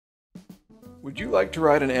Would you like to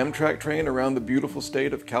ride an Amtrak train around the beautiful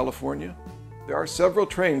state of California? There are several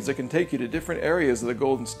trains that can take you to different areas of the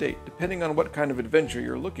Golden State, depending on what kind of adventure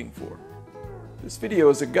you're looking for. This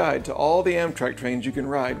video is a guide to all the Amtrak trains you can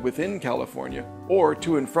ride within California, or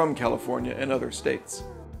to and from California and other states.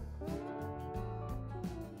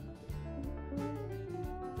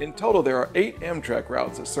 In total, there are 8 Amtrak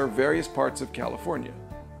routes that serve various parts of California.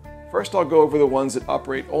 First, I'll go over the ones that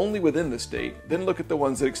operate only within the state, then look at the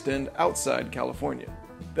ones that extend outside California.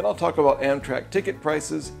 Then I'll talk about Amtrak ticket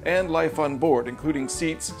prices and life on board, including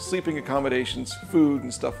seats, sleeping accommodations, food,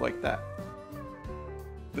 and stuff like that.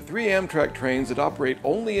 The 3 Amtrak trains that operate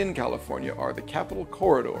only in California are the Capital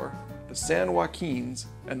Corridor, the San Joaquins,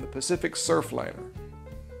 and the Pacific Surfliner.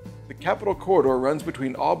 The Capital Corridor runs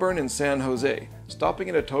between Auburn and San Jose, stopping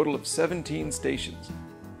at a total of 17 stations.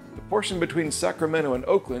 The portion between Sacramento and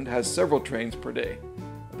Oakland has several trains per day.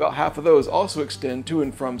 About half of those also extend to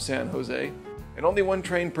and from San Jose, and only 1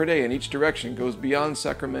 train per day in each direction goes beyond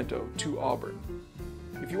Sacramento to Auburn.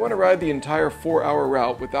 If you want to ride the entire 4-hour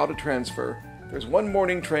route without a transfer, there's 1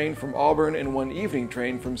 morning train from Auburn and 1 evening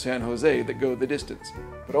train from San Jose that go the distance,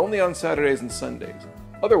 but only on Saturdays and Sundays.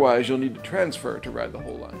 Otherwise, you'll need to transfer to ride the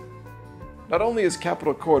whole line. Not only is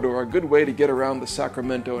Capital Corridor a good way to get around the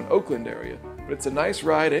Sacramento and Oakland area, but it's a nice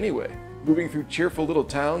ride anyway, moving through cheerful little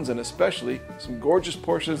towns and especially some gorgeous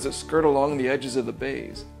portions that skirt along the edges of the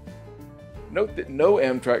bays. Note that no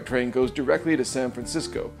Amtrak train goes directly to San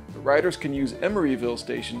Francisco, but riders can use Emeryville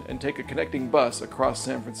Station and take a connecting bus across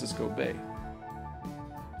San Francisco Bay.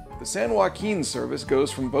 The San Joaquins service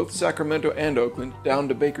goes from both Sacramento and Oakland down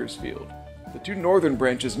to Bakersfield. The 2 northern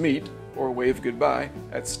branches meet, or wave goodbye,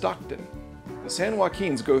 at Stockton. The San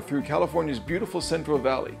Joaquins go through California's beautiful Central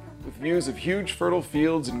Valley, with views of huge fertile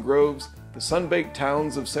fields and groves, the sun-baked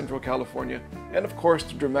towns of Central California, and of course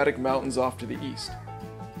the dramatic mountains off to the east.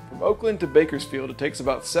 From Oakland to Bakersfield it takes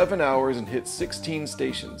about 7 hours and hits 16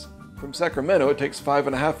 stations. From Sacramento it takes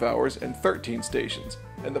 5.5 hours and 13 stations,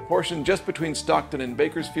 and the portion just between Stockton and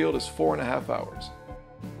Bakersfield is 4.5 hours.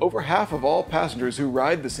 Over half of all passengers who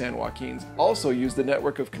ride the San Joaquins also use the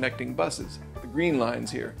network of connecting buses, the green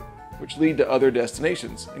lines here, which lead to other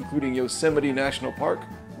destinations, including Yosemite National Park,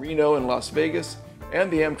 Reno and Las Vegas, and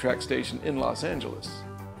the Amtrak station in Los Angeles.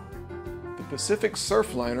 The Pacific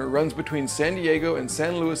Surfliner runs between San Diego and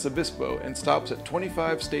San Luis Obispo and stops at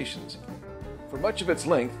 25 stations. For much of its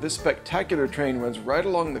length, this spectacular train runs right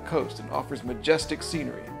along the coast and offers majestic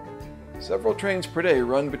scenery. Several trains per day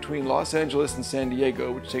run between Los Angeles and San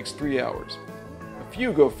Diego, which takes 3 hours. A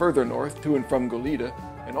few go further north, to and from Goleta,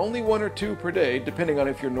 and only 1 or 2 per day, depending on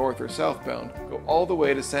if you're north or southbound, go all the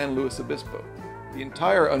way to San Luis Obispo. The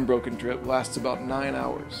entire unbroken trip lasts about 9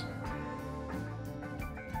 hours.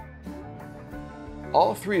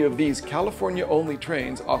 All 3 of these California-only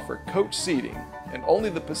trains offer coach seating, and only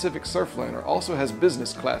the Pacific Surfliner also has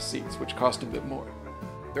business class seats, which cost a bit more.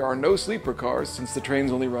 There are no sleeper cars since the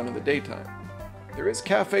trains only run in the daytime. There is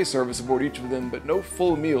cafe service aboard each of them, but no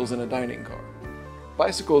full meals in a dining car.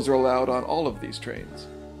 Bicycles are allowed on all of these trains.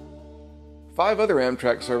 5 other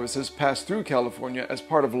Amtrak services pass through California as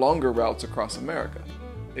part of longer routes across America.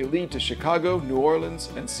 They lead to Chicago, New Orleans,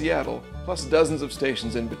 and Seattle, plus dozens of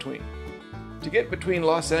stations in between. To get between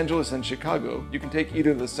Los Angeles and Chicago, you can take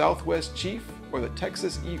either the Southwest Chief or the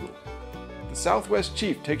Texas Eagle. The Southwest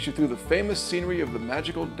Chief takes you through the famous scenery of the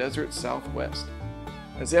magical desert Southwest.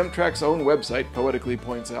 As Amtrak's own website poetically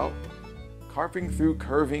points out, carping through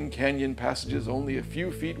curving canyon passages only a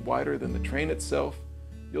few feet wider than the train itself,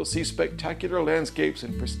 you'll see spectacular landscapes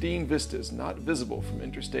and pristine vistas not visible from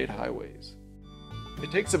interstate highways. It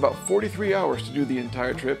takes about 43 hours to do the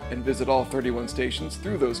entire trip and visit all 31 stations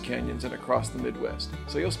through those canyons and across the Midwest,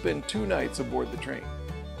 so you'll spend 2 nights aboard the train.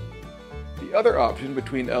 The other option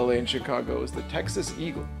between LA and Chicago is the Texas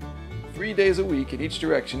Eagle. 3 days a week in each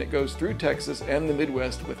direction it goes through Texas and the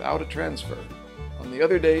Midwest without a transfer. On the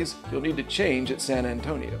other days, you'll need to change at San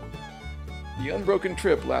Antonio. The unbroken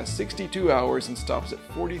trip lasts 62 hours and stops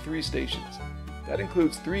at 43 stations. That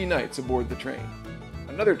includes 3 nights aboard the train.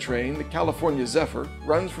 Another train, the California Zephyr,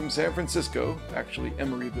 runs from San Francisco, actually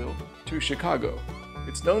Emeryville, to Chicago.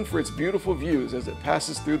 It's known for its beautiful views as it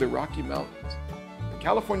passes through the Rocky Mountains. The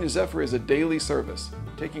California Zephyr is a daily service,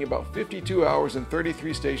 taking about 52 hours and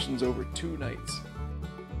 33 stations over 2 nights.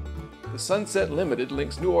 The Sunset Limited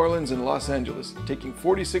links New Orleans and Los Angeles, taking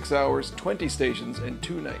 46 hours, 20 stations, and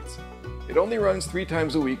 2 nights. It only runs 3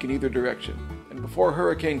 times a week in either direction, and before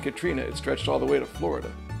Hurricane Katrina it stretched all the way to Florida.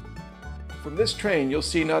 From this train you'll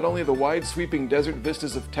see not only the wide-sweeping desert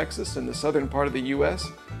vistas of Texas and the southern part of the U.S.,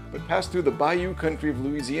 but pass through the bayou country of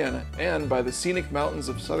Louisiana and by the scenic mountains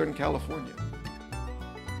of Southern California.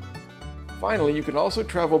 Finally, you can also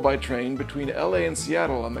travel by train between LA and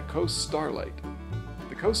Seattle on the Coast Starlight.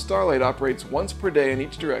 The Coast Starlight operates once per day in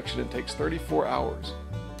each direction and takes 34 hours.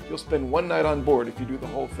 You'll spend one night on board if you do the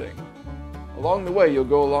whole thing. Along the way, you'll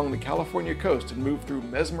go along the California coast and move through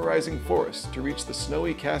mesmerizing forests to reach the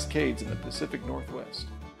snowy Cascades in the Pacific Northwest.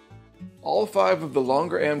 All 5 of the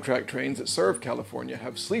longer Amtrak trains that serve California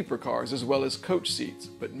have sleeper cars as well as coach seats,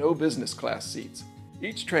 but no business class seats.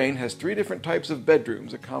 Each train has 3 different types of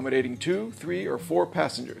bedrooms accommodating 2, 3, or 4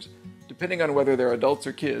 passengers, depending on whether they're adults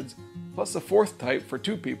or kids, plus a 4th type for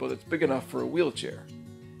 2 people that's big enough for a wheelchair.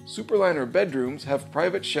 Superliner bedrooms have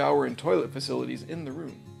private shower and toilet facilities in the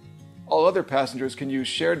room. All other passengers can use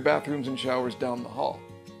shared bathrooms and showers down the hall.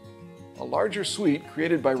 A larger suite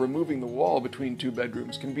created by removing the wall between 2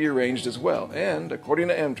 bedrooms can be arranged as well and, according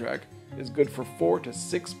to Amtrak, is good for 4 to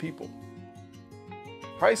 6 people.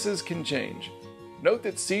 Prices can change. Note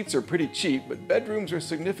that seats are pretty cheap, but bedrooms are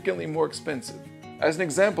significantly more expensive. As an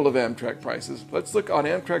example of Amtrak prices, let's look on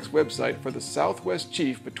Amtrak's website for the Southwest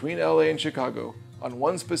Chief between LA and Chicago on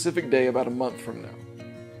one specific day about a month from now.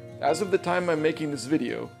 As of the time I'm making this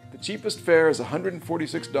video, the cheapest fare is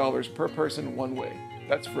 $146 per person one way.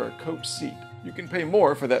 That's for a coach seat. You can pay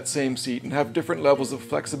more for that same seat and have different levels of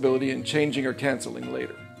flexibility in changing or canceling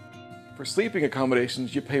later. For sleeping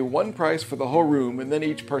accommodations, you pay one price for the whole room and then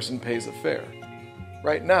each person pays a fare.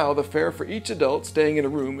 Right now, the fare for each adult staying in a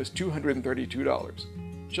room is $232.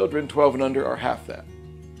 Children 12 and under are half that.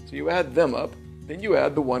 So you add them up, then you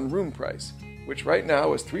add the one room price, which right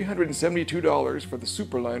now is $372 for the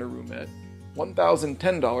Superliner roomette,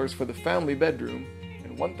 $1,010 for the family bedroom,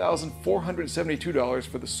 and $1,472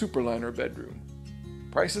 for the Superliner bedroom.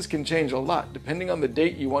 Prices can change a lot depending on the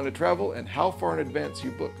date you want to travel and how far in advance you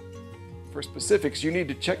book. For specifics, you need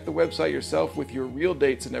to check the website yourself with your real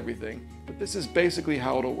dates and everything, but this is basically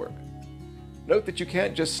how it'll work. Note that you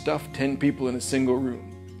can't just stuff 10 people in a single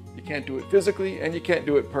room. You can't do it physically, and you can't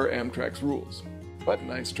do it per Amtrak's rules. But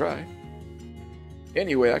nice try.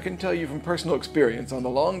 Anyway, I can tell you from personal experience, on the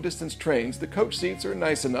long-distance trains, the coach seats are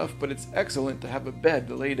nice enough, but it's excellent to have a bed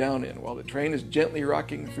to lay down in while the train is gently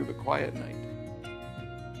rocking through the quiet night.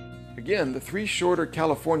 Again, the 3 shorter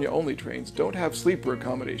California-only trains don't have sleeper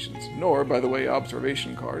accommodations, nor, by the way,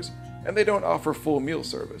 observation cars, and they don't offer full meal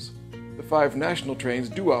service. The 5 national trains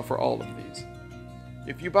do offer all of these.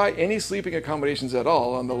 If you buy any sleeping accommodations at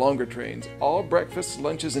all on the longer trains, all breakfasts,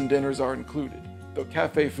 lunches, and dinners are included, though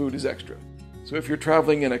cafe food is extra. So if you're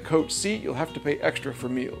traveling in a coach seat, you'll have to pay extra for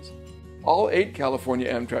meals. All 8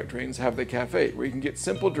 California Amtrak trains have the cafe, where you can get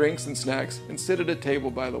simple drinks and snacks and sit at a table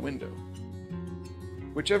by the window.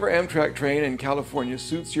 Whichever Amtrak train in California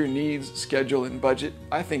suits your needs, schedule, and budget,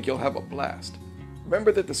 I think you'll have a blast.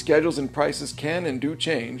 Remember that the schedules and prices can and do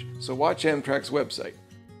change, so watch Amtrak's website.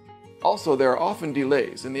 Also, there are often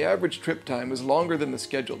delays, and the average trip time is longer than the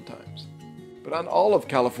scheduled times. But on all of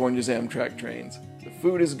California's Amtrak trains, the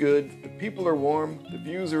food is good, the people are warm, the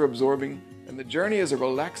views are absorbing, and the journey is a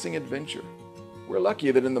relaxing adventure. We're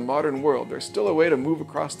lucky that in the modern world, there's still a way to move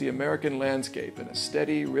across the American landscape in a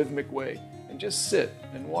steady, rhythmic way, and just sit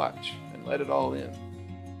and watch and let it all in.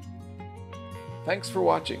 Thanks for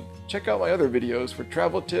watching. Check out my other videos for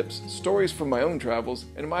travel tips, stories from my own travels,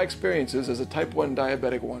 and my experiences as a type 1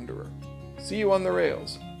 diabetic wanderer. See you on the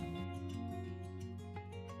rails.